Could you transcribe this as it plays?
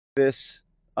this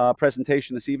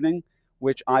presentation this evening,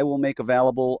 which I will make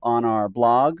available on our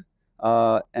blog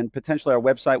and potentially our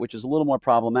website, which is a little more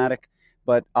problematic,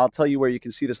 but I'll tell you where you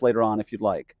can see this later on if you'd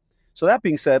like. So that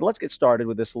being said, let's get started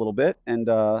with this a little bit, and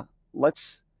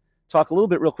let's talk a little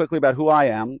bit real quickly about who I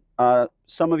am.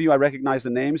 Some of you I recognize the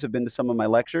names, have been to some of my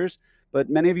lectures, but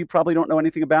many of you probably don't know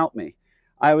anything about me.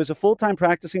 I was a full-time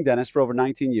practicing dentist for over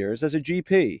 19 years as a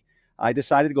GP. I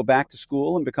decided to go back to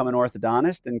school and become an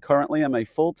orthodontist, and currently I'm a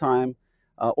full-time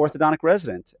orthodontic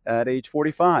resident at age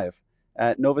 45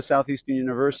 at Nova Southeastern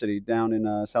University down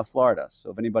in South Florida.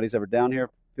 So if anybody's ever down here,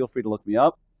 feel free to look me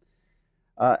up.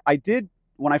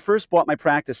 When I first bought my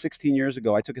practice 16 years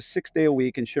ago, I took a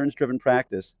 6-day-a-week insurance-driven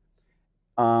practice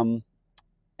um,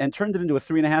 and turned it into a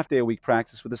 3.5-day-a-week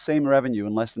practice with the same revenue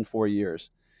in less than 4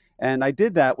 years. And I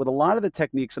did that with a lot of the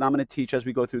techniques that I'm going to teach as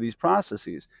we go through these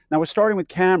processes. Now, we're starting with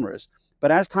cameras,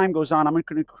 but as time goes on, I'm going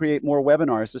to create more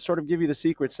webinars to sort of give you the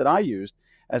secrets that I used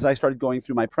as I started going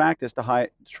through my practice to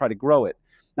try to grow it.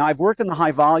 Now, I've worked in the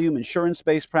high volume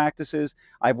insurance-based practices.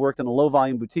 I've worked in a low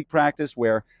volume boutique practice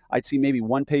where I'd see maybe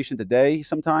one patient a day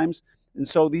sometimes. And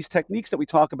so these techniques that we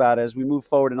talk about as we move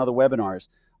forward in other webinars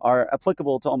are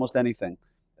applicable to almost anything.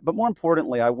 But more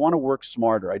importantly, I want to work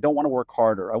smarter. I don't want to work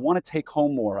harder. I want to take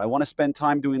home more. I want to spend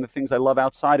time doing the things I love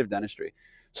outside of dentistry.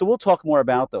 So we'll talk more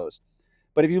about those.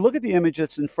 But if you look at the image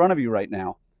that's in front of you right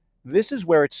now, this is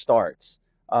where it starts.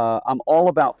 I'm all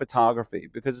about photography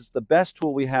because it's the best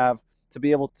tool we have to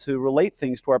be able to relate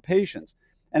things to our patients.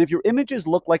 And if your images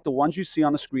look like the ones you see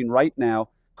on the screen right now,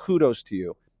 kudos to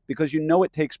you, because you know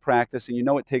it takes practice and you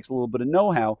know it takes a little bit of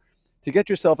know-how to get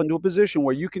yourself into a position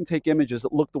where you can take images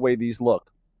that look the way these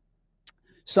look.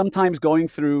 Sometimes going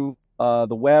through the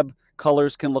web,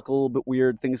 colors can look a little bit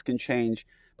weird, things can change.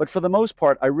 But for the most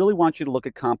part, I really want you to look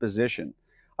at composition.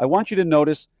 I want you to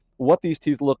notice what these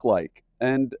teeth look like.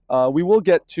 And we will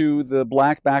get to the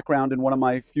black background in one of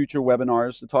my future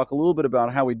webinars to talk a little bit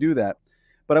about how we do that.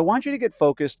 But I want you to get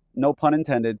focused, no pun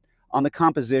intended, on the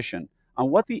composition, on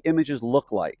what the images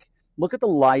look like. Look at the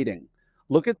lighting.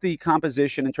 Look at the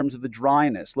composition in terms of the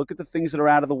dryness. Look at the things that are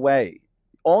out of the way.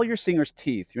 All you're seeing are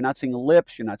teeth. You're not seeing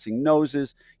lips, you're not seeing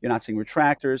noses, you're not seeing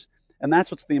retractors, and that's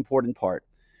what's the important part.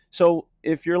 So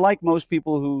if you're like most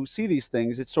people who see these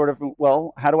things, it's sort of,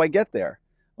 well, how do I get there?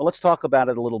 Well, let's talk about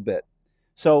it a little bit.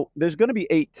 So there's going to be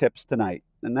 8 tips tonight,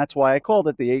 and that's why I called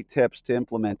it the 8 tips to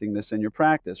implementing this in your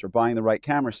practice or buying the right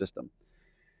camera system.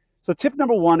 So tip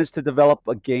number 1 is to develop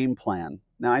a game plan.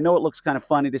 Now, I know it looks kind of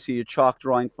funny to see a chalk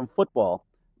drawing from football,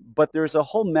 but there's a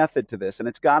whole method to this, and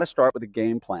it's got to start with a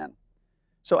game plan.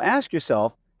 So ask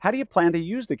yourself, how do you plan to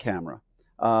use the camera?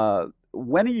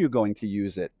 When are you going to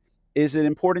use it? Is it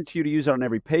important to you to use it on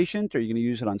every patient? Or are you going to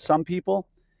use it on some people?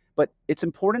 But it's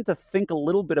important to think a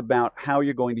little bit about how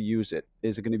you're going to use it.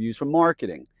 Is it going to be used for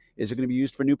marketing? Is it going to be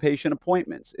used for new patient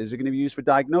appointments? Is it going to be used for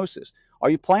diagnosis?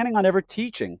 Are you planning on ever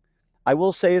teaching? I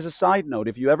will say as a side note,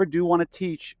 if you ever do want to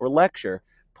teach or lecture,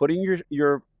 putting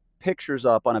your pictures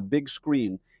up on a big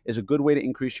screen is a good way to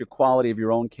increase your quality of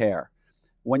your own care.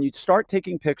 When you start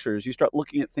taking pictures, you start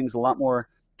looking at things a lot more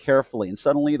carefully, and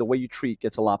suddenly the way you treat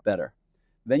gets a lot better.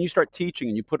 Then you start teaching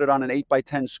and you put it on an 8 by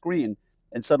 10 screen,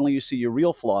 and suddenly you see your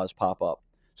real flaws pop up.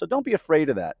 So don't be afraid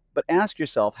of that, but ask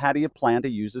yourself, how do you plan to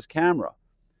use this camera?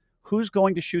 Who's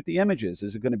going to shoot the images?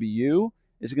 Is it going to be you?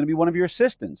 Is it going to be one of your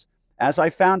assistants? As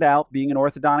I found out, being an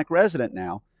orthodontic resident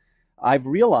now, I've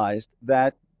realized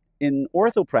that in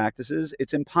ortho practices,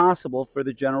 it's impossible for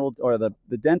the general or the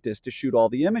dentist to shoot all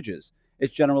the images.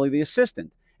 It's generally the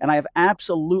assistant. And I have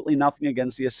absolutely nothing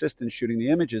against the assistant shooting the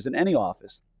images in any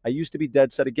office. I used to be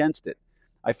dead set against it.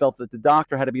 I felt that the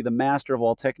doctor had to be the master of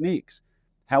all techniques.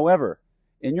 However,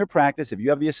 in your practice, if you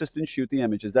have the assistant shoot the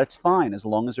images, that's fine as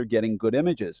long as they're getting good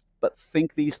images. But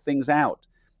think these things out.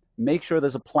 Make sure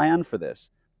there's a plan for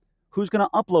this. Who's going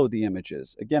to upload the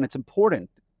images? Again, it's important.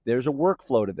 There's a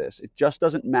workflow to this. It just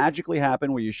doesn't magically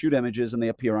happen where you shoot images and they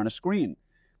appear on a screen.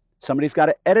 Somebody's got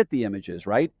to edit the images,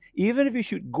 right? Even if you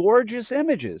shoot gorgeous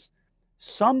images,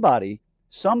 somebody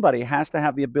has to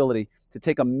have the ability to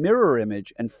take a mirror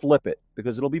image and flip it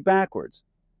because it'll be backwards.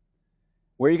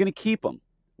 Where are you going to keep them?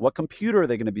 What computer are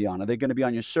they going to be on? Are they going to be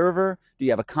on your server? Do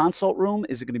you have a consult room?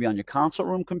 Is it going to be on your consult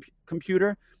room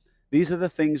computer? These are the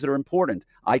things that are important.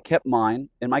 I kept mine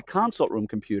in my consult room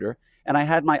computer, and I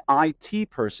had my IT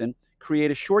person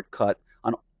create a shortcut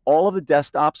on all of the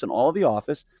desktops and all of the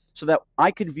office so that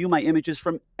I could view my images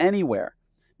from anywhere.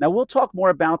 Now, we'll talk more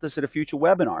about this at a future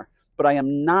webinar, but I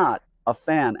am not a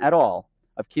fan at all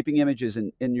of keeping images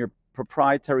in your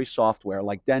proprietary software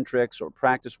like Dentrix or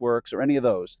PracticeWorks or any of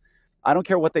those. I don't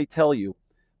care what they tell you,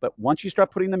 But once you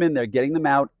start putting them in there, getting them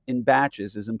out in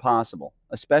batches is impossible,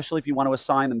 especially if you want to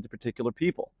assign them to particular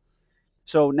people.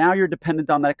 So now you're dependent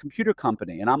on that computer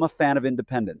company, and I'm a fan of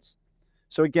independence.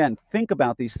 So again, think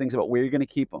about these things about where you're going to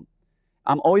keep them.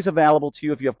 I'm always available to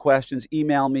you if you have questions.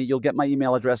 Email me. You'll get my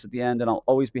email address at the end, and I'll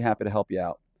always be happy to help you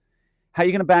out. How are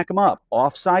you going to back them up?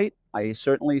 Off-site? I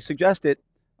certainly suggest it.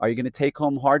 Are you going to take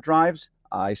home hard drives?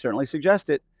 I certainly suggest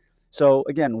it. So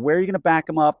again, where are you going to back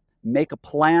them up? Make a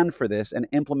plan for this and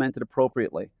implement it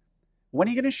appropriately. When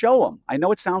are you going to show them? I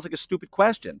know it sounds like a stupid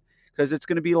question because it's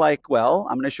going to be like, well,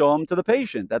 I'm going to show them to the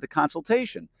patient at the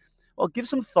consultation. Well, give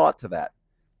some thought to that.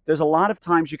 There's a lot of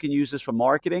times you can use this for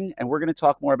marketing, and we're going to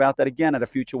talk more about that again at a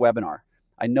future webinar.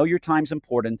 I know your time's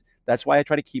important. That's why I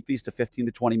try to keep these to 15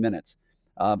 to 20 minutes.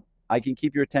 I can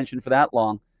keep your attention for that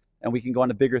long, and we can go on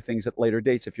to bigger things at later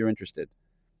dates if you're interested.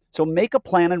 So make a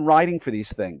plan in writing for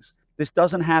these things. This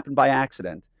doesn't happen by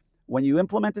accident. When you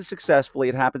implement it successfully,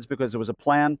 it happens because there was a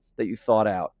plan that you thought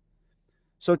out.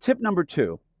 So tip number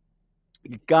 2,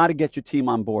 you got to get your team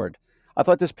on board. I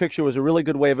thought this picture was a really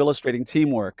good way of illustrating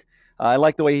teamwork. I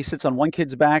like the way he sits on one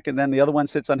kid's back and then the other one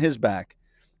sits on his back.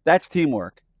 That's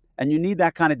teamwork, and you need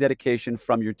that kind of dedication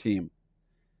from your team.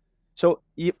 So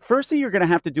first thing you're going to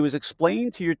have to do is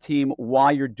explain to your team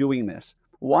why you're doing this.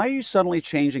 Why are you suddenly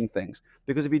changing things?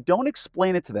 Because if you don't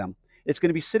explain it to them, it's going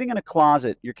to be sitting in a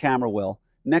closet, your camera will,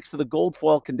 next to the gold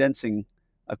foil condensing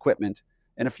equipment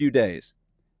in a few days.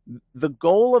 The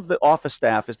goal of the office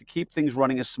staff is to keep things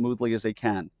running as smoothly as they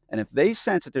can. And if they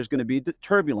sense that there's going to be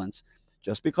turbulence,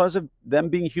 just because of them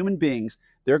being human beings,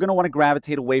 they're going to want to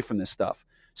gravitate away from this stuff.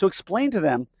 So explain to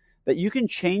them that you can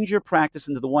change your practice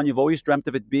into the one you've always dreamt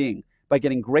of it being by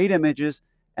getting great images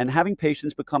and having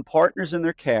patients become partners in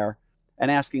their care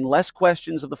and asking less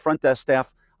questions of the front desk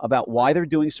staff about why they're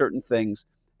doing certain things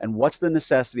and what's the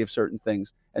necessity of certain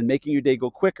things and making your day go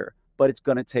quicker. But it's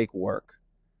going to take work.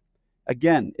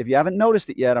 Again, if you haven't noticed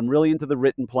it yet, I'm really into the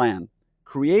written plan.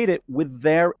 Create it with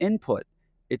their input.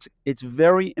 It's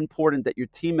very important that your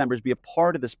team members be a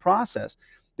part of this process,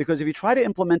 because if you try to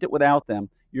implement it without them,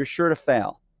 you're sure to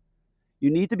fail.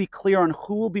 You need to be clear on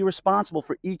who will be responsible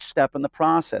for each step in the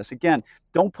process. Again,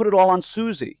 don't put it all on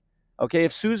Susie. Okay,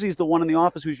 if Susie's the one in the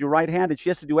office who's your right-handed, she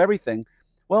has to do everything,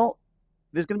 well,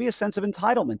 there's going to be a sense of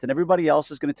entitlement, and everybody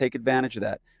else is going to take advantage of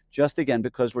that, just again,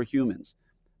 because we're humans.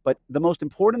 But the most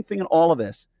important thing in all of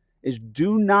this is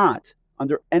do not,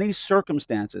 under any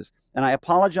circumstances, and I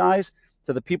apologize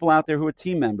to the people out there who are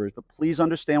team members, but please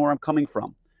understand where I'm coming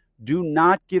from. Do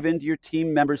not give in to your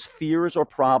team members' fears or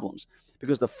problems,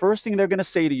 because the first thing they're going to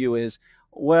say to you is,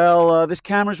 well, this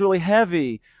camera's really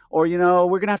heavy, or, you know,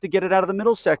 we're going to have to get it out of the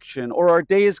middle section, or our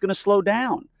day is going to slow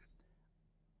down.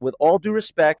 With all due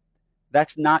respect,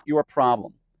 that's not your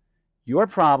problem. Your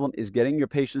problem is getting your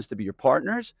patients to be your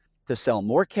partners, to sell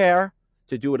more care,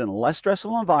 to do it in a less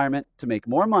stressful environment, to make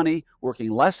more money,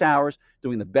 working less hours,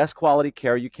 doing the best quality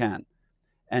care you can.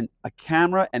 And a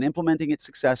camera and implementing it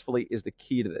successfully is the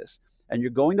key to this. And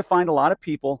you're going to find a lot of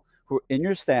people who are in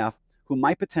your staff who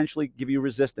might potentially give you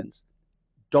resistance.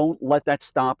 Don't let that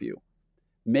stop you.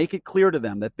 Make it clear to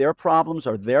them that their problems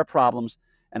are their problems,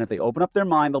 and if they open up their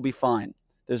mind, they'll be fine.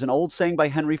 There's an old saying by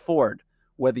Henry Ford,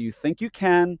 whether you think you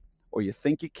can or you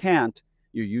think you can't,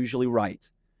 you're usually right.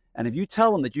 And if you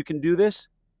tell them that you can do this,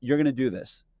 you're going to do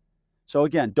this. So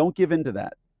again, don't give in to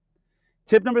that.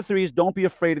 Tip number 3 is don't be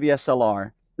afraid of the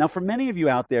SLR. Now, for many of you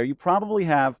out there, you probably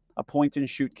have a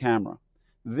point-and-shoot camera.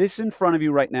 This in front of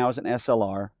you right now is an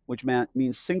SLR, which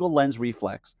means single lens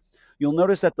reflex. You'll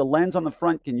notice that the lens on the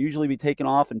front can usually be taken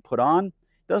off and put on. It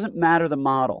doesn't matter the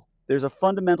model. There's a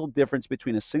fundamental difference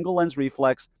between a single lens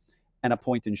reflex and a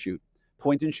point-and-shoot.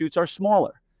 Point-and-shoots are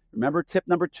smaller. Remember tip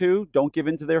number 2, don't give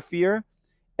in to their fear?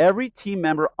 Every team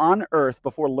member on Earth,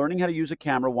 before learning how to use a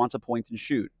camera, wants a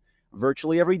point-and-shoot.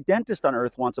 Virtually every dentist on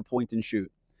Earth wants a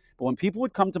point-and-shoot. But when people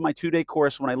would come to my 2-day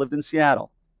course when I lived in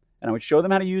Seattle, and I would show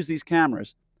them how to use these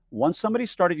cameras, once somebody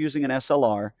started using an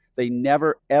SLR, they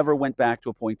never, ever went back to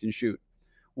a point-and-shoot.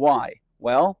 Why?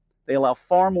 Well, they allow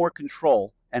far more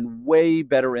control and way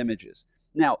better images.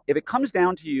 Now, if it comes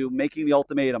down to you making the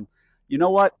ultimatum, you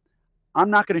know what? I'm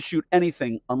not going to shoot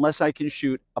anything unless I can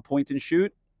shoot a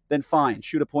point-and-shoot, then fine,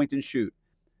 shoot a point-and-shoot.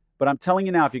 But I'm telling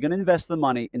you now, if you're going to invest the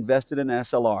money, invest it in an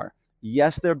SLR.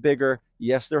 Yes, they're bigger.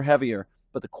 Yes, they're heavier.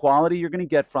 But the quality you're going to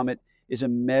get from it is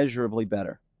immeasurably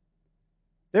better.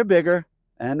 They're bigger,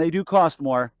 and they do cost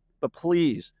more, but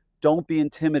please don't be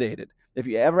intimidated. If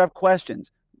you ever have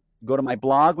questions, go to my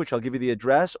blog, which I'll give you the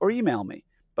address, or email me.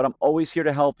 But I'm always here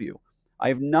to help you. I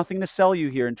have nothing to sell you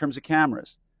here in terms of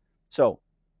cameras. So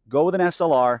go with an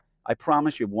SLR. I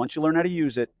promise you, once you learn how to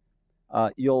use it,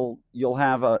 You'll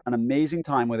have an amazing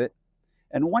time with it.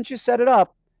 And once you set it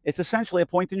up, it's essentially a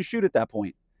point and shoot at that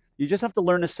point. You just have to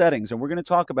learn the settings, and we're going to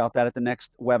talk about that at the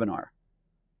next webinar.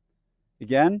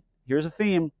 Again, here's a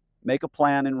theme: make a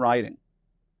plan in writing.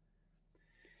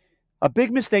 A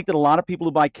big mistake that a lot of people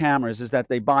who buy cameras is that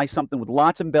they buy something with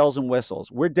lots of bells and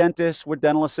whistles. We're dentists, we're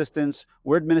dental assistants,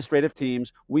 we're administrative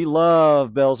teams. We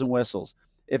love bells and whistles.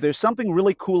 If there's something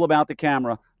really cool about the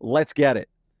camera, let's get it.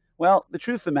 Well, the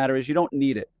truth of the matter is you don't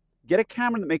need it. Get a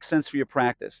camera that makes sense for your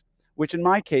practice, which in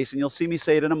my case, and you'll see me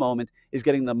say it in a moment, is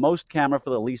getting the most camera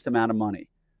for the least amount of money.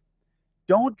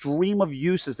 Don't dream of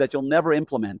uses that you'll never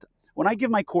implement. When I give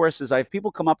my courses, I have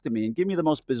people come up to me and give me the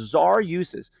most bizarre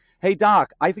uses. Hey,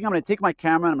 doc, I think I'm going to take my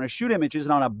camera and I'm going to shoot images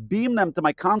and I'm going to beam them to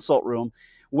my consult room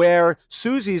where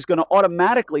Susie's going to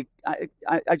automatically.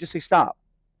 I just say, stop,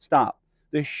 stop.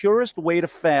 The surest way to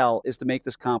fail is to make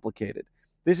this complicated.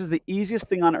 This is the easiest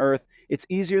thing on earth. It's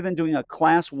easier than doing a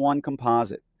class 1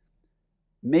 composite.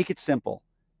 Make it simple.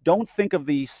 Don't think of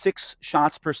the 6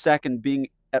 shots per second being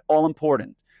at all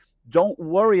important. Don't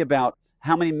worry about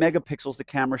how many megapixels the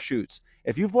camera shoots.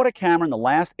 If you've bought a camera in the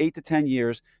last 8 to 10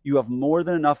 years, you have more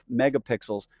than enough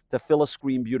megapixels to fill a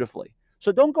screen beautifully.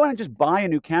 So don't go out and just buy a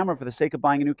new camera for the sake of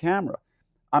buying a new camera.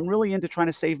 I'm really into trying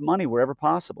to save money wherever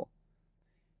possible.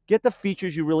 Get the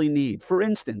features you really need. For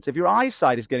instance, if your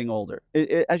eyesight is getting older,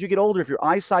 as you get older, if your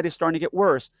eyesight is starting to get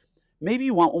worse, maybe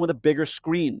you want one with a bigger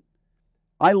screen.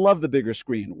 I love the bigger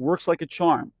screen. Works like a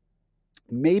charm.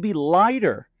 Maybe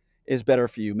lighter is better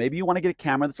for you. Maybe you want to get a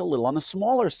camera that's a little on the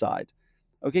smaller side.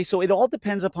 Okay, so it all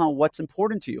depends upon what's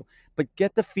important to you, but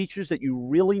get the features that you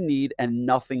really need and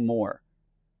nothing more.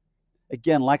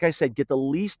 Again, like I said, get the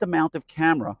least amount of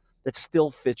camera that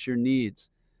still fits your needs.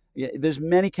 There's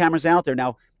many cameras out there.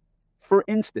 Now, for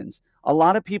instance, a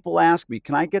lot of people ask me,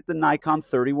 can I get the Nikon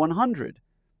 3100?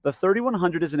 The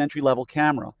 3100 is an entry-level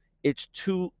camera. It's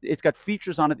got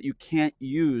features on it that you can't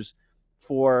use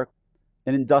for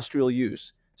an industrial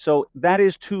use. So that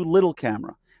is too little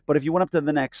camera. But if you went up to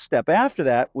the next step after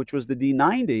that, which was the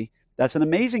D90, that's an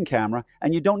amazing camera,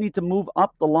 and you don't need to move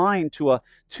up the line to a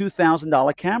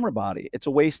 $2,000 camera body. It's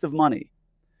a waste of money.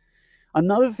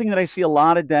 Another thing that I see a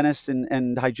lot of dentists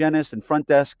and hygienists and front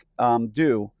desk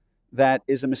do that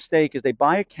is a mistake is they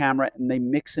buy a camera and they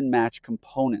mix and match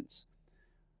components.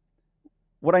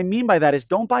 What I mean by that is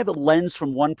don't buy the lens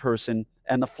from one person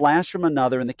and the flash from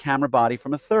another and the camera body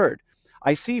from a third.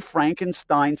 I see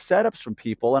Frankenstein setups from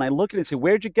people, and I look at it and say,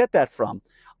 where'd you get that from?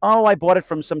 Oh, I bought it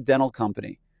from some dental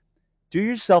company. Do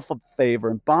yourself a favor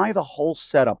and buy the whole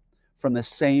setup from the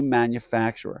same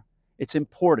manufacturer. It's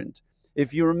important.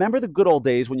 If you remember the good old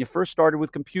days when you first started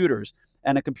with computers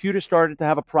and a computer started to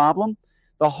have a problem,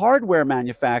 the hardware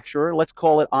manufacturer, let's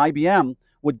call it IBM,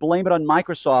 would blame it on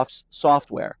Microsoft's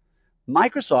software.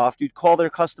 Microsoft, you'd call their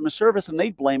customer service and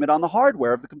they'd blame it on the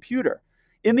hardware of the computer.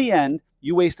 In the end,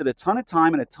 you wasted a ton of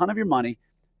time and a ton of your money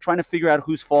trying to figure out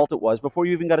whose fault it was before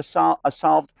you even got a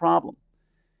solved problem.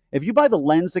 If you buy the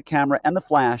lens, the camera, and the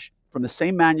flash from the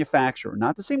same manufacturer,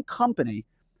 not the same company,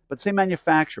 but the same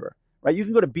manufacturer, right? You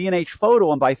can go to B&H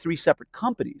Photo and buy 3 separate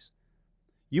companies.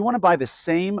 You want to buy the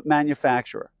same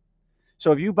manufacturer.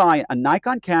 So if you buy a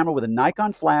Nikon camera with a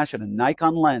Nikon flash and a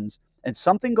Nikon lens, and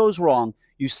something goes wrong,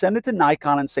 you send it to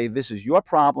Nikon and say, this is your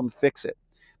problem, fix it.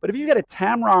 But if you get a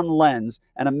Tamron lens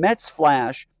and a Metz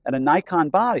flash and a Nikon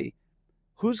body,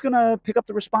 who's going to pick up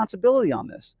the responsibility on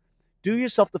this? Do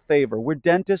yourself the favor. We're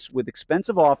dentists with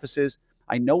expensive offices.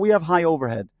 I know we have high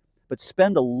overhead, but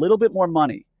spend a little bit more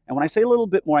money. And when I say a little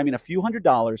bit more, I mean a few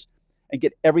 $100s and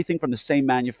get everything from the same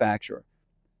manufacturer.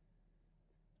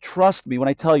 Trust me when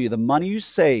I tell you, the money you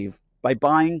save by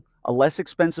buying a less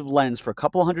expensive lens for a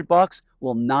couple $100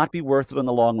 will not be worth it in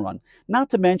the long run. Not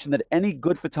to mention that any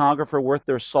good photographer worth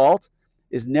their salt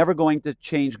is never going to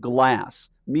change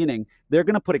glass, meaning they're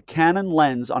going to put a Canon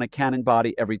lens on a Canon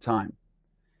body every time.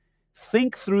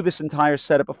 Think through this entire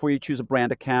setup before you choose a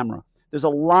brand of camera. There's a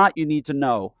lot you need to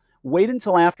know. Wait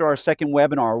until after our second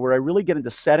webinar where I really get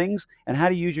into settings and how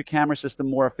to use your camera system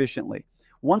more efficiently.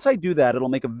 Once I do that, it'll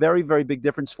make a very, very big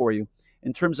difference for you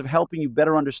in terms of helping you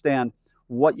better understand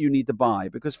what you need to buy.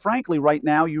 Because frankly, right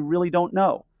now, you really don't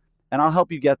know. And I'll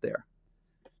help you get there.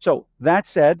 So that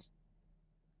said,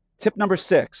 tip number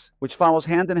 6, which follows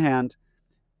hand in hand,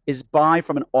 is buy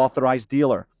from an authorized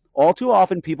dealer. All too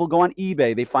often, people go on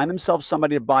eBay. They find themselves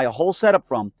somebody to buy a whole setup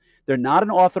from. They're not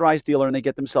an authorized dealer, and they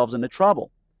get themselves into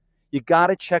trouble. You got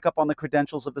to check up on the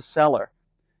credentials of the seller.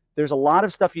 There's a lot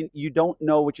of stuff you don't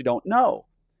know what you don't know.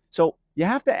 So you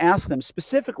have to ask them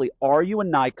specifically, are you a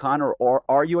Nikon or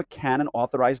are you a Canon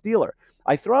authorized dealer?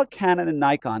 I throw out Canon and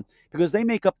Nikon because they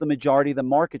make up the majority of the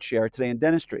market share today in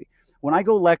dentistry. When I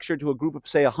go lecture to a group of,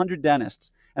 say, 100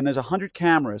 dentists, and there's 100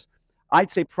 cameras, I'd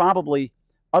say probably,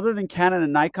 other than Canon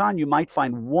and Nikon, you might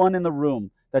find one in the room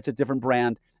that's a different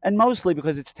brand, and mostly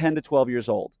because it's 10 to 12 years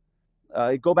old.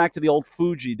 Go back to the old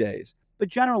Fuji days. But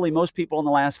generally, most people in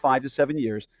the last 5 to 7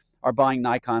 years are buying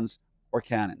Nikons or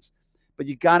Canons. But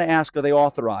you got to ask, are they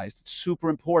authorized? It's super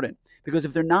important, because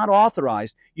if they're not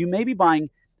authorized, you may be buying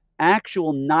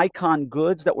actual Nikon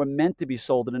goods that were meant to be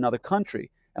sold in another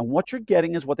country. And what you're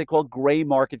getting is what they call gray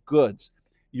market goods.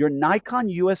 Your Nikon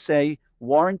USA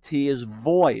warranty is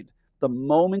void the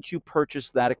moment you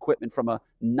purchase that equipment from a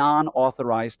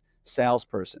non-authorized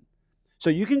salesperson. So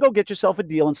you can go get yourself a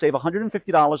deal and save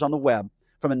 $150 on the web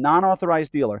from a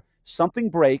non-authorized dealer. Something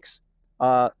breaks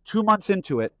 2 months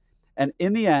into it, and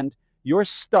in the end, you're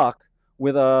stuck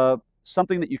with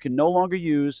something that you can no longer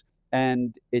use,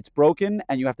 and it's broken,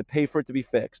 and you have to pay for it to be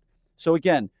fixed. So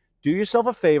again, do yourself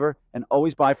a favor and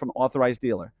always buy from authorized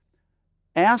dealer.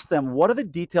 Ask them, what are the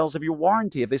details of your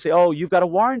warranty? If they say, oh, you've got a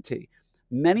warranty,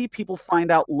 many people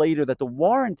find out later that the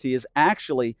warranty is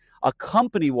actually a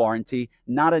company warranty,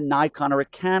 not a Nikon or a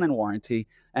Canon warranty.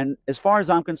 And as far as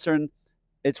I'm concerned,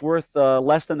 it's worth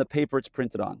less than the paper it's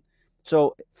printed on.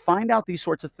 So find out these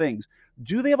sorts of things.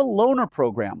 Do they have a loaner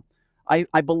program?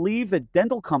 I believe that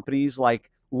dental companies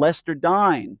like Lester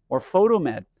Dine or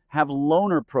Photomed have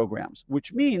loaner programs,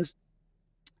 which means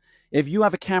if you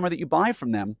have a camera that you buy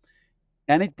from them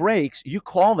and it breaks, you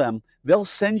call them, they'll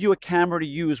send you a camera to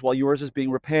use while yours is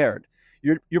being repaired.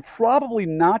 You're probably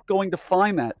not going to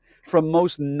find that from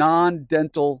most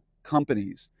non-dental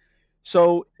companies.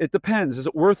 So it depends. Is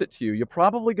it worth it to you? You're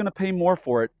probably going to pay more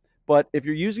for it, but if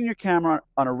you're using your camera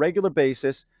on a regular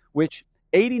basis, which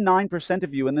 89%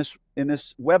 of you in this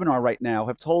webinar right now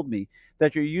have told me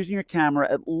that you're using your camera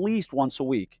at least once a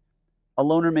week, a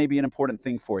loaner may be an important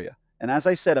thing for you. And as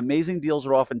I said, amazing deals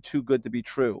are often too good to be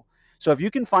true. So if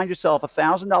you can find yourself a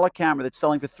 $1,000 camera that's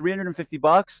selling for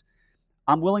 $350,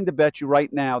 I'm willing to bet you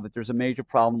right now that there's a major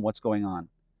problem what's going on.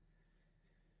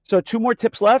 So 2 more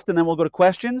tips left, and then we'll go to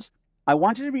questions. I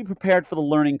want you to be prepared for the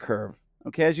learning curve.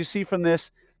 Okay, as you see from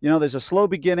this, there's a slow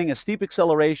beginning, a steep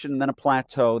acceleration, and then a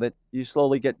plateau that you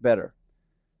slowly get better.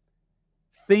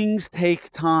 Things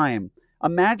take time.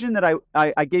 Imagine that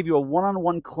I gave you a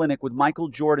one-on-one clinic with Michael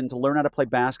Jordan to learn how to play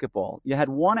basketball. You had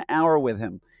 1 hour with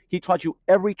him. He taught you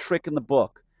every trick in the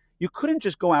book. You couldn't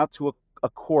just go out to a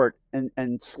court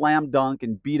and slam dunk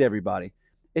and beat everybody.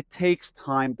 It takes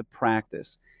time to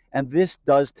practice. And this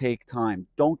does take time.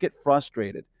 Don't get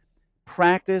frustrated.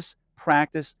 Practice,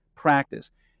 practice,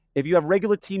 practice. If you have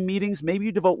regular team meetings, maybe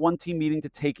you devote one team meeting to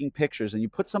taking pictures and you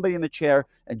put somebody in the chair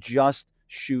and just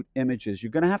shoot images.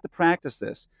 You're going to have to practice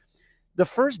this. The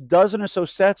first dozen or so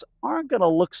sets aren't going to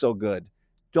look so good.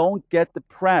 Don't get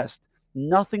depressed.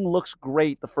 Nothing looks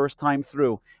great the first time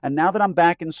through. And now that I'm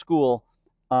back in school,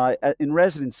 in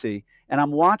residency, and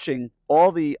I'm watching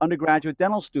all the undergraduate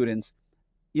dental students,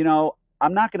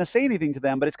 I'm not going to say anything to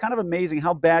them, but it's kind of amazing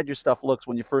how bad your stuff looks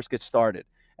when you first get started.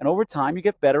 And over time, you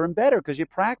get better and better because you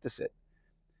practice it.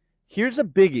 Here's a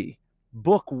biggie.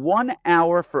 Book 1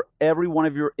 hour for every one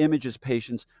of your images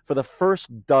patients for the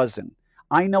first dozen.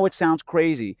 I know it sounds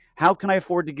crazy. How can I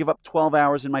afford to give up 12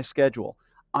 hours in my schedule?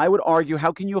 I would argue,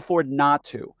 how can you afford not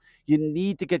to? You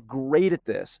need to get great at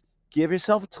this. Give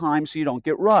yourself time so you don't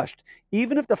get rushed.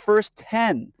 Even if the first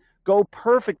 10 go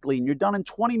perfectly and you're done in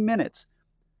 20 minutes,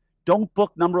 don't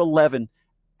book number 11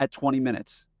 at 20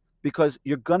 minutes because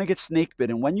you're going to get snake bit.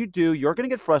 And when you do, you're going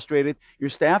to get frustrated. Your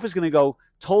staff is going to go,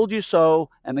 told you so,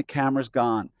 and the camera's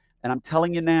gone. And I'm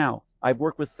telling you now, I've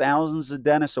worked with thousands of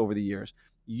dentists over the years.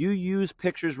 You use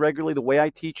pictures regularly the way I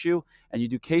teach you, and you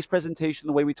do case presentation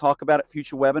the way we talk about at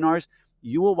future webinars,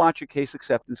 you will watch your case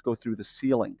acceptance go through the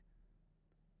ceiling.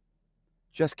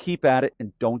 Just keep at it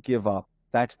and don't give up.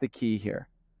 That's the key here.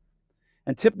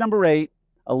 And tip number 8,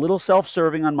 a little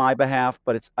self-serving on my behalf,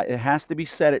 but it has to be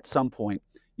said at some point.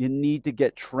 You need to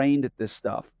get trained at this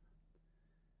stuff.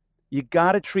 You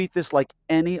got to treat this like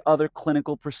any other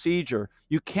clinical procedure.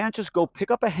 You can't just go pick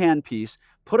up a handpiece,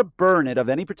 put a burr in it of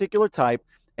any particular type,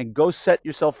 and go set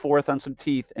yourself forth on some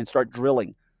teeth and start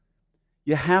drilling.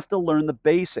 You have to learn the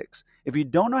basics. If you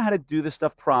don't know how to do this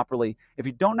stuff properly, if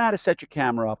you don't know how to set your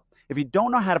camera up, if you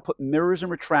don't know how to put mirrors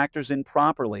and retractors in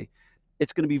properly,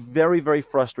 it's going to be very, very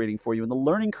frustrating for you. And the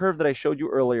learning curve that I showed you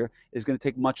earlier is going to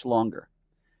take much longer.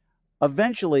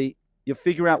 Eventually, you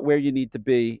figure out where you need to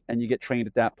be and you get trained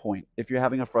at that point if you're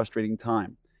having a frustrating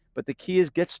time. But the key is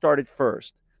get started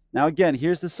first. Now, again,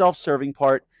 here's the self-serving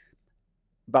part.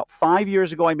 About 5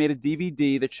 years ago, I made a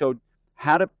DVD that showed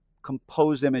how to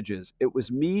compose images. It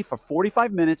was me for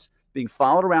 45 minutes being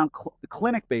followed around the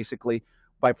clinic, basically,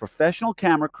 by a professional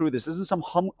camera crew. This isn't some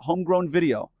homegrown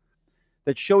video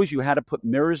that shows you how to put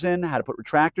mirrors in, how to put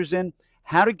retractors in,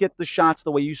 how to get the shots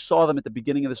the way you saw them at the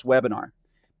beginning of this webinar.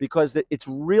 Because it's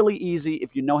really easy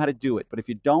if you know how to do it. But if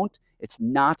you don't, it's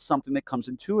not something that comes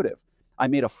intuitive. I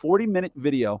made a 40-minute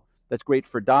video that's great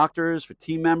for doctors, for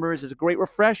team members. It's a great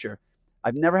refresher.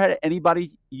 I've never had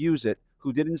anybody use it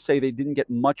who didn't say they didn't get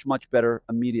much, much better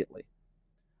immediately.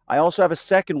 I also have a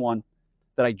second one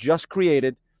that I just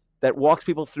created that walks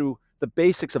people through the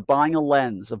basics of buying a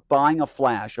lens, of buying a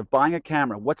flash, of buying a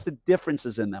camera. What's the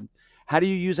differences in them? How do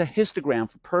you use a histogram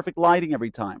for perfect lighting every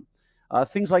time?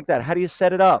 Things like that. How do you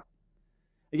set it up?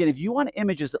 Again, if you want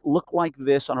images that look like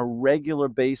this on a regular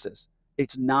basis,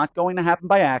 it's not going to happen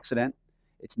by accident.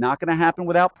 It's not going to happen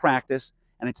without practice,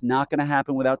 and it's not going to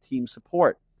happen without team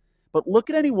support. But look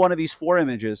at any one of these 4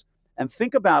 images and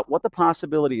think about what the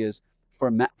possibility is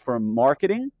for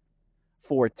marketing,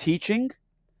 for teaching,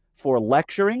 for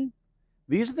lecturing.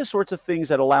 These are the sorts of things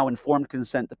that allow informed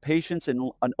consent to patients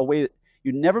in a way that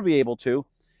you'd never be able to.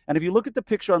 And if you look at the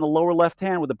picture on the lower left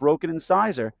hand with the broken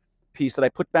incisor piece that I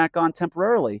put back on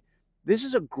temporarily, this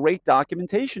is a great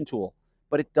documentation tool,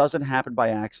 but it doesn't happen by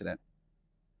accident.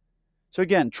 So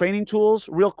again, training tools,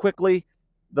 real quickly.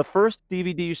 The first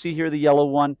DVD you see here, the yellow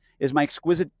one, is my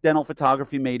Exquisite Dental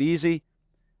Photography Made Easy.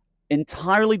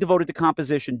 Entirely devoted to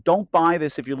composition. Don't buy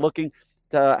this if you're looking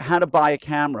to how to buy a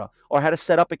camera or how to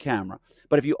set up a camera.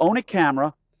 But if you own a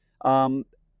camera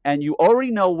and you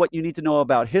already know what you need to know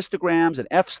about histograms and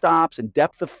f-stops and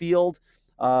depth of field,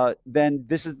 then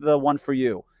this is the one for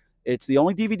you. It's the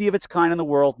only DVD of its kind in the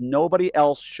world. Nobody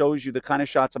else shows you the kind of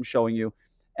shots I'm showing you.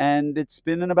 And it's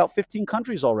been in about 15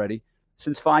 countries already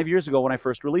since 5 years ago when I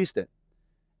first released it.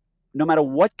 No matter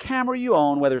what camera you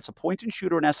own, whether it's a point and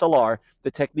shoot or an SLR,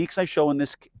 the techniques I show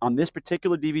on this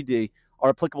particular DVD are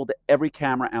applicable to every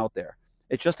camera out there.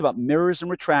 It's just about mirrors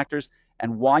and retractors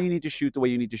and why you need to shoot the way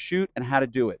you need to shoot and how to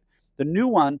do it. The new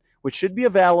one, which should be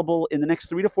available in the next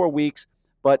 3 to 4 weeks,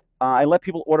 but I let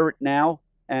people order it now,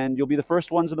 and you'll be the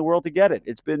first ones in the world to get it.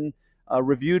 It's been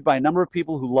reviewed by a number of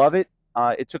people who love it.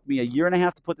 It took me 1.5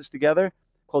 years to put this together,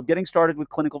 called Getting Started with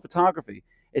Clinical Photography.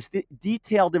 It's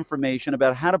detailed information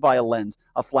about how to buy a lens,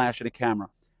 a flash, and a camera,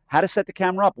 how to set the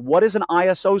camera up. What is an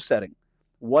ISO setting?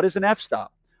 What is an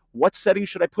f-stop? What setting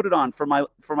should I put it on for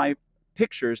my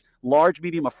pictures, large,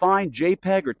 medium, or fine,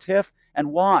 JPEG or TIFF,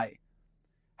 and why?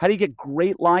 How do you get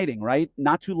great lighting, right?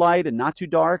 Not too light and not too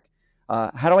dark.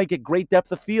 How do I get great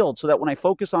depth of field so that when I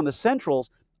focus on the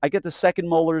centrals, I get the second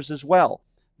molars as well?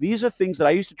 These are things that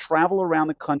I used to travel around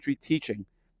the country teaching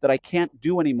that I can't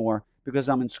do anymore because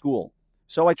I'm in school.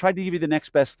 So I tried to give you the next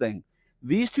best thing.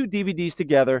 These 2 DVDs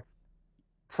together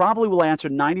probably will answer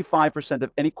 95%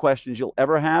 of any questions you'll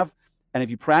ever have. And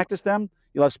if you practice them,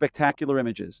 you'll have spectacular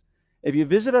images. If you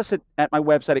visit us at my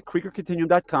website at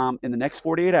KriegerContinuum.com in the next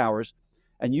 48 hours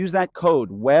and use that code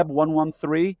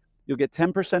WEB113, you'll get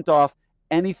 10% off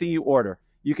anything you order.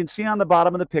 You can see on the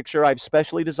bottom of the picture, I've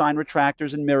specially designed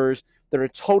retractors and mirrors that are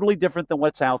totally different than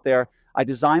what's out there. I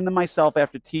designed them myself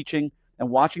after teaching and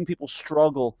watching people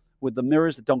struggle with the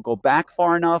mirrors that don't go back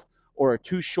far enough or are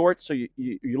too short, so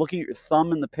you're looking at your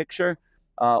thumb in the picture,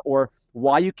 or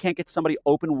why you can't get somebody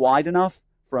open wide enough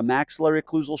for a maxillary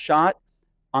occlusal shot.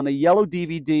 On the yellow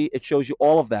DVD, it shows you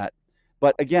all of that.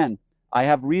 But again, I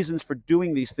have reasons for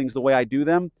doing these things the way I do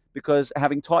them because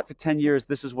having taught for 10 years,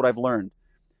 this is what I've learned.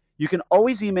 You can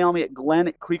always email me at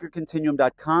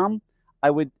glenn@KriegerContinuum.com. I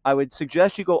would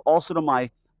suggest you go also to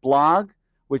my blog,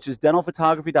 which is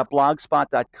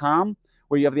dentalphotography.blogspot.com,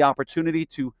 where you have the opportunity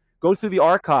to go through the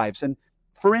archives. And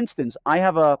for instance, I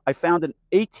found an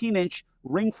 18-inch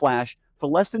ring flash for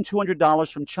less than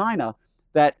 $200 from China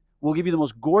that will give you the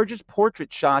most gorgeous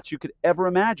portrait shots you could ever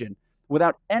imagine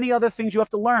without any other things you have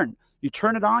to learn. You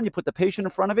turn it on, you put the patient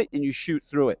in front of it, and you shoot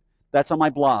through it. That's on my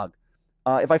blog.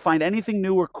 If I find anything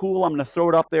new or cool, I'm going to throw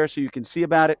it up there so you can see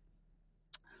about it.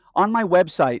 On my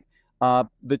website,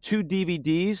 the 2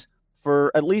 DVDs,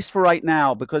 at least for right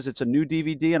now, because it's a new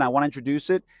DVD and I want to introduce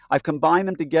it, I've combined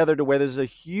them together to where there's a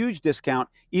huge discount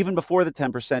even before the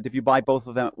 10% if you buy both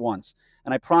of them at once.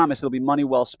 And I promise it'll be money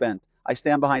well spent. I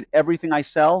stand behind everything I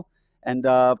sell, and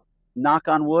knock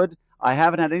on wood, I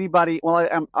haven't had anybody,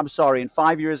 well, I'm sorry, in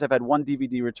 5 years I've had 1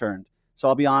 DVD returned. So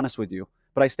I'll be honest with you.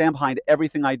 But I stand behind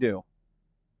everything I do.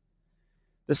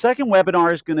 The second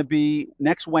webinar is going to be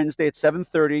next Wednesday at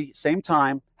 7:30, same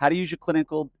time, how to use your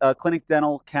clinic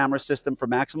dental camera system for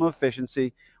maximum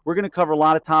efficiency. We're going to cover a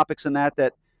lot of topics in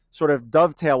that sort of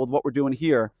dovetail with what we're doing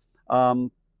here.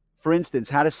 For instance,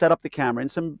 how to set up the camera in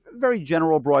some very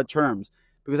general, broad terms,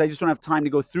 because I just don't have time to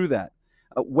go through that.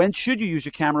 When should you use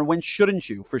your camera? When shouldn't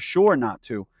you? For sure not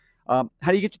to.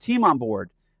 How do you get your team on board?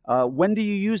 When do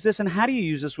you use this, and how do you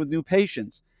use this with new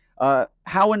patients?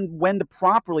 How and when to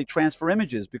properly transfer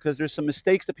images, because there's some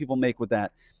mistakes that people make with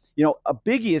that. A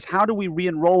biggie is, how do we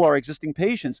re-enroll our existing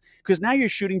patients? Because now you're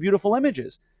shooting beautiful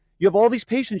images. You have all these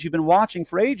patients you've been watching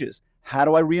for ages. How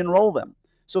do I re-enroll them?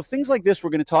 So things like this we're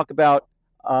going to talk about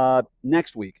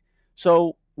next week.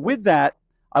 So with that,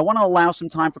 I want to allow some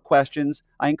time for questions.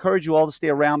 I encourage you all to stay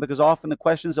around, because often the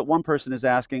questions that one person is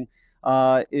asking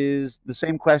is the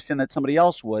same question that somebody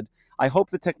else would. I hope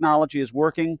the technology is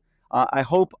working. I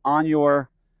hope on your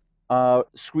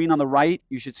screen on the right,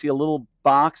 you should see a little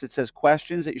box that says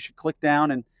questions that you should click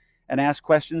down and ask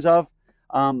questions of.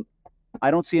 I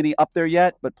don't see any up there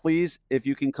yet, but please, if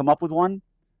you can come up with one,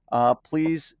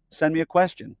 please send me a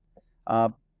question.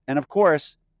 And of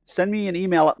course, send me an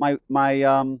email at my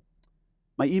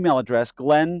email address,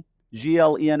 Glenn,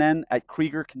 Glenn, at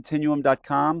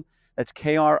KriegerContinuum.com. That's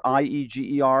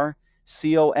KRIEGER,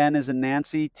 CON as in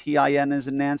Nancy, TIN as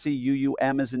in Nancy,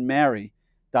 UUM as in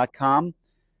Mary.com.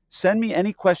 Send me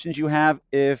any questions you have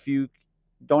if you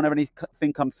don't have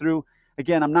anything come through.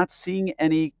 Again, I'm not seeing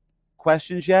any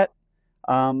questions yet,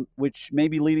 which may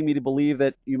be leading me to believe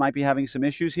that you might be having some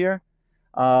issues here.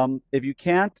 If you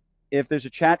can't, if there's a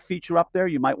chat feature up there,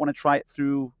 you might want to try it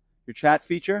through your chat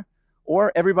feature.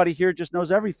 Or everybody here just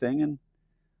knows everything and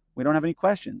we don't have any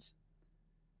questions.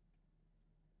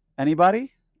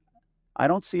 Anybody? I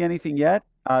don't see anything yet.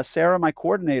 Sarah, my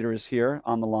coordinator, is here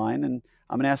on the line, and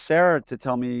I'm going to ask Sarah to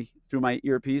tell me through my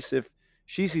earpiece if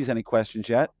she sees any questions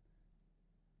yet.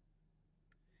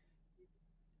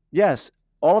 Yes,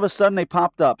 all of a sudden they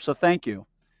popped up, so thank you.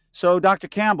 So Dr.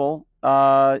 Campbell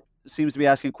seems to be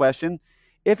asking a question.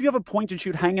 If you have a point and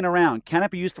shoot hanging around, can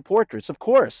it be used for portraits? Of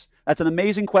course. That's an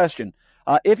amazing question.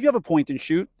 If you have a point and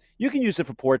shoot, you can use it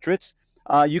for portraits.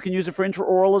 You can use it for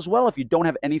intraoral as well if you don't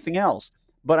have anything else.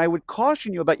 But I would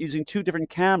caution you about using two different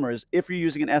cameras if you're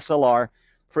using an SLR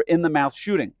for in-the-mouth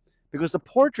shooting, because the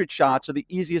portrait shots are the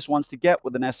easiest ones to get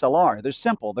with an SLR. They're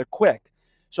simple. They're quick.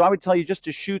 So I would tell you just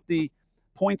to shoot the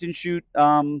point and shoot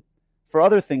for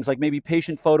other things, like maybe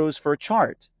patient photos for a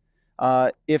chart.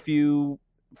 For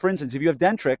instance, if you have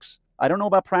Dentrix, I don't know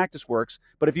about PracticeWorks,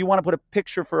 but if you want to put a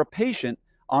picture for a patient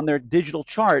on their digital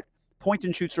chart, point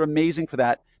and shoots are amazing for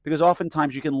that, because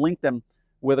oftentimes you can link them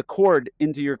with a cord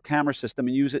into your camera system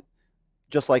and use it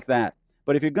just like that.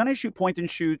 But if you're going to shoot point and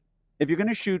shoot, if you're going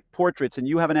to shoot portraits and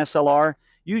you have an SLR,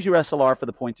 use your SLR for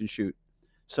the point and shoot.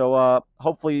 So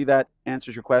hopefully that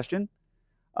answers your question.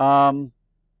 Dr.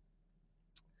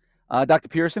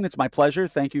 Pearson, it's my pleasure.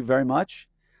 Thank you very much.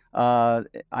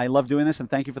 I love doing this, and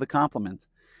thank you for the compliment.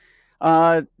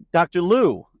 Dr.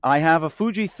 Liu, I have a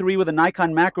Fuji 3 with a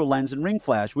Nikon macro lens and ring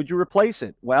flash. Would you replace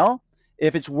it? Well,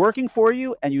 if it's working for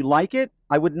you and you like it,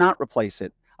 I would not replace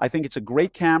it. I think it's a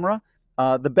great camera.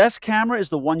 The best camera is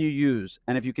the one you use.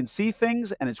 And if you can see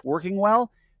things and it's working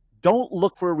well, don't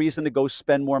look for a reason to go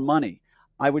spend more money.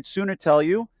 I would sooner tell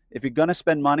you, if you're going to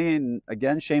spend money, and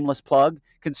again, shameless plug,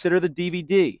 consider the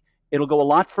DVD. It'll go a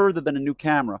lot further than a new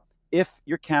camera if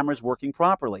your camera is working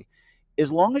properly.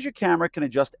 As long as your camera can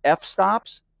adjust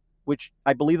f-stops, which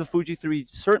I believe the Fuji 3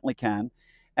 certainly can,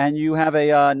 and you have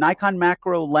a Nikon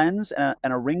macro lens and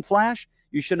a ring flash,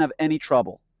 you shouldn't have any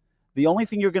trouble. The only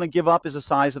thing you're going to give up is the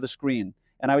size of the screen.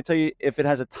 And I would tell you, if it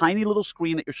has a tiny little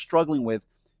screen that you're struggling with,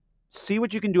 see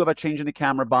what you can do about changing the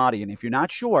camera body. And if you're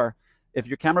not sure, if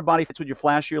your camera body fits with your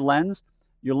flash or your lens,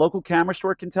 your local camera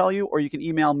store can tell you, or you can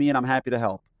email me and I'm happy to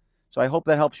help. So I hope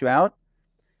that helps you out.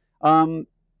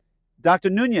 Dr.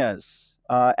 Nunez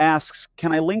asks,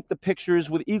 can I link the pictures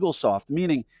with EagleSoft?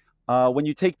 Meaning, when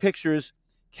you take pictures,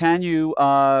 can you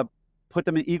put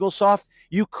them in EagleSoft?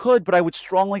 You could, but I would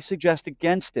strongly suggest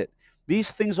against it.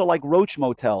 These things are like roach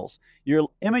motels. Your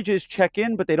images check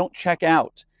in, but they don't check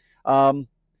out. I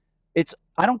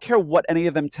don't care what any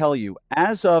of them tell you.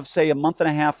 As of, say, a month and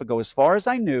a half ago, as far as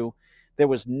I knew, there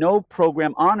was no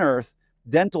program on earth,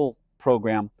 dental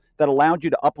program, that allowed you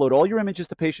to upload all your images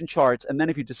to patient charts, and then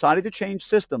if you decided to change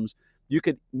systems, you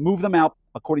could move them out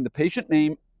according to patient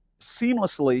name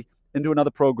seamlessly into another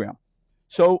program.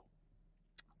 So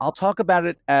I'll talk about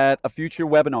it at a future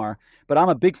webinar, but I'm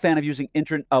a big fan of using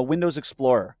Windows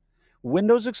Explorer.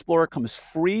 Windows Explorer comes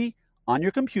free on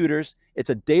your computers.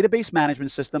 It's a database management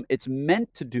system. It's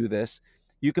meant to do this.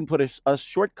 You can put a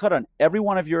shortcut on every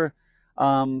one of your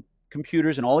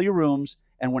computers in all your rooms,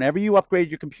 and whenever you upgrade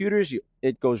your computers,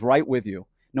 it goes right with you.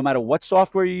 No matter what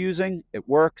software you're using, it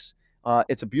works.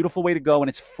 It's a beautiful way to go, and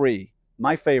it's free.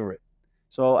 My favorite.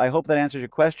 So I hope that answers your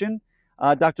question.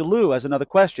 Dr. Liu has another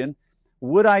question.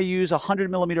 Would I use a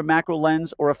 100mm macro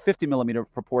lens or a 50mm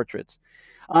for portraits?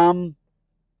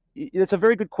 It's a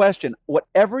very good question.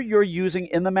 Whatever you're using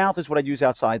in the mouth is what I'd use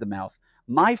outside the mouth.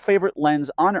 My favorite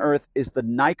lens on earth is the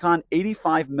Nikon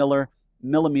 85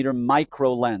 millimeter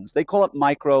micro lens. They call it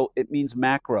micro, it means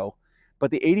macro,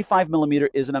 but the 85 millimeter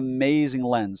is an amazing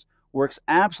lens. Works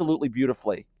absolutely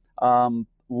beautifully.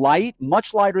 Light,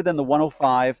 much lighter than the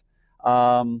 105.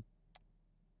 Um,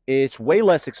 it's way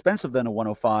less expensive than a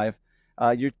 105.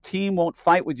 Your team won't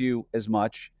fight with you as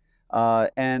much,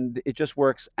 and it just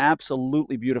works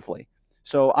absolutely beautifully.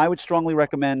 So I would strongly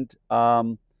recommend,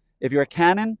 if you're a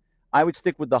Canon, I would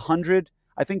stick with the 100.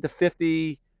 I think the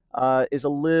 50 is a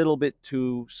little bit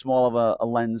too small of a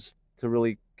lens to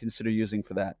really consider using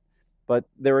for that. But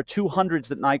there are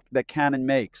 200s that Canon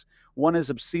makes. One is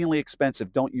obscenely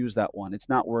expensive. Don't use that one. It's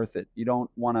not worth it. You don't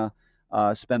want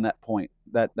to spend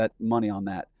that money on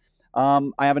that.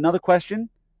 I have another question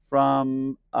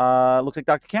from looks like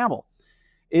Dr. Campbell.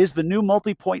 Is the new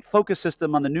multi-point focus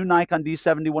system on the new Nikon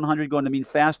D70-100 going to mean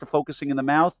faster focusing in the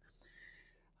mouth?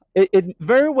 It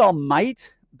very well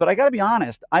might, but I got to be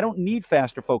honest, I don't need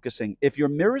faster focusing. If your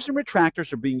mirrors and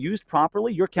retractors are being used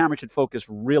properly, your camera should focus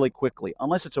really quickly,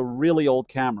 unless it's a really old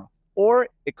camera. Or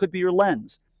it could be your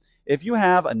lens. If you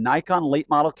have a Nikon late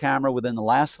model camera within the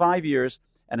last 5 years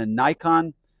and a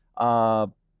Nikon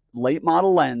late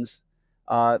model lens,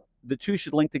 the two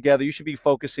should link together. You should be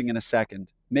focusing in a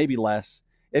second, maybe less.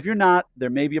 If you're not, there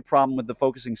may be a problem with the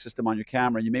focusing system on your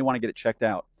camera. You may want to get it checked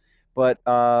out. But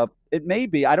it may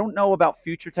be. I don't know about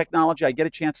future technology. I get a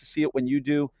chance to see it when you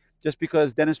do. Just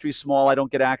because dentistry is small, I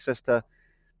don't get access to,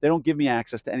 they don't give me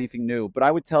access to anything new. But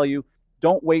I would tell you,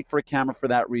 don't wait for a camera for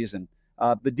that reason.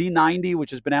 The D90,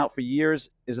 which has been out for years,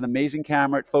 is an amazing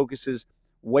camera. It focuses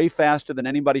way faster than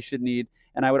anybody should need.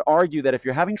 And I would argue that if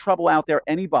you're having trouble out there,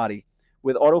 anybody,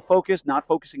 with autofocus not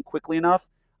focusing quickly enough,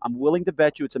 I'm willing to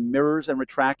bet you it's a mirrors and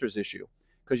retractors issue,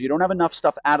 because you don't have enough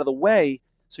stuff out of the way,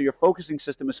 so your focusing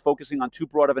system is focusing on too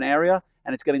broad of an area,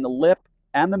 and it's getting the lip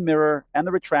and the mirror and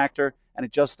the retractor, and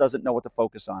it just doesn't know what to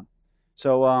focus on.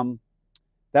 So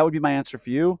that would be my answer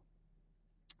for you.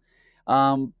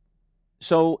 Um,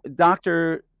 so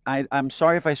Dr. I'm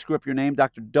sorry if I screw up your name,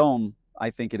 Dr. Dome, I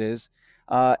think it is,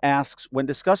 asks, when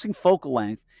discussing focal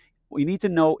length, we need to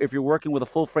know if you're working with a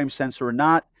full frame sensor or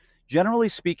not. Generally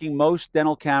speaking, most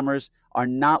dental cameras are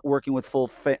not working with full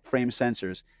frame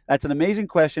sensors. That's an amazing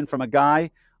question from a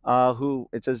guy who,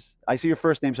 it says, I see your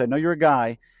first name, so I know you're a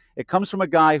guy. It comes from a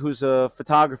guy who's a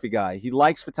photography guy. He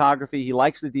likes photography, he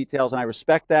likes the details, and I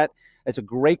respect that. It's a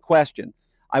great question.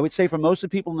 I would say for most of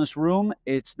the people in this room,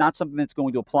 it's not something that's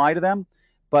going to apply to them,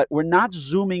 but we're not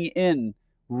zooming in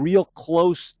real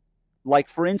close. Like,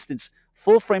 for instance,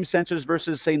 full frame sensors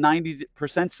versus, say, 90%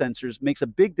 sensors makes a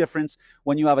big difference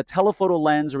when you have a telephoto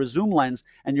lens or a zoom lens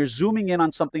and you're zooming in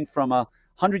on something from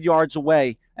 100 yards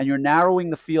away and you're narrowing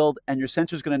the field and your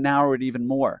sensor is going to narrow it even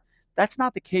more. That's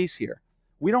not the case here.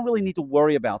 We don't really need to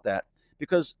worry about that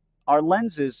because our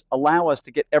lenses allow us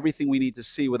to get everything we need to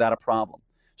see without a problem.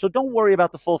 So don't worry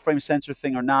about the full frame sensor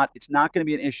thing or not. It's not going to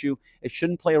be an issue. It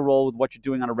shouldn't play a role with what you're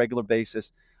doing on a regular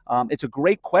basis. It's a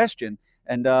great question,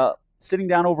 and sitting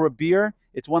down over a beer,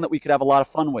 it's one that we could have a lot of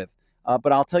fun with.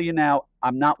 But I'll tell you now,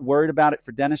 I'm not worried about it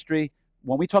for dentistry.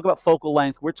 When we talk about focal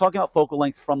length, we're talking about focal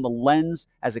length from the lens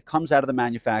as it comes out of the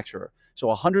manufacturer. So a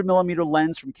 100 millimeter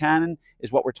lens from Canon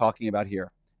is what we're talking about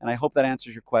here. And I hope that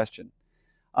answers your question.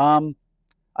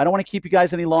 I don't want to keep you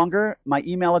guys any longer. My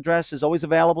email address is always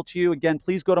available to you. Again,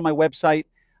 please go to my website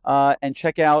and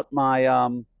check out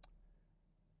my,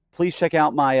 please check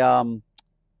out my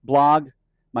blog,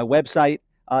 my website.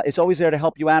 It's always there to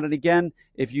help you out. And again,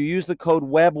 if you use the code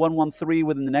WEB113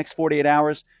 within the next 48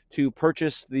 hours to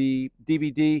purchase the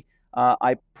DVD,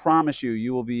 I promise you,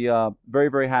 you will be very,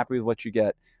 very happy with what you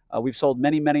get. We've sold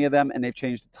many, many of them, and they've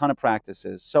changed a ton of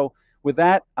practices. So with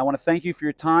that, I want to thank you for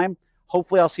your time.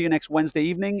 Hopefully, I'll see you next Wednesday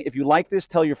evening. If you like this,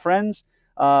 tell your friends.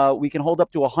 We can hold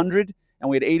up to 100, and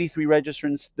we had 83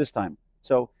 registrants this time.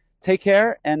 So take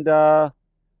care and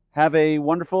have a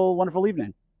wonderful, wonderful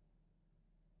evening.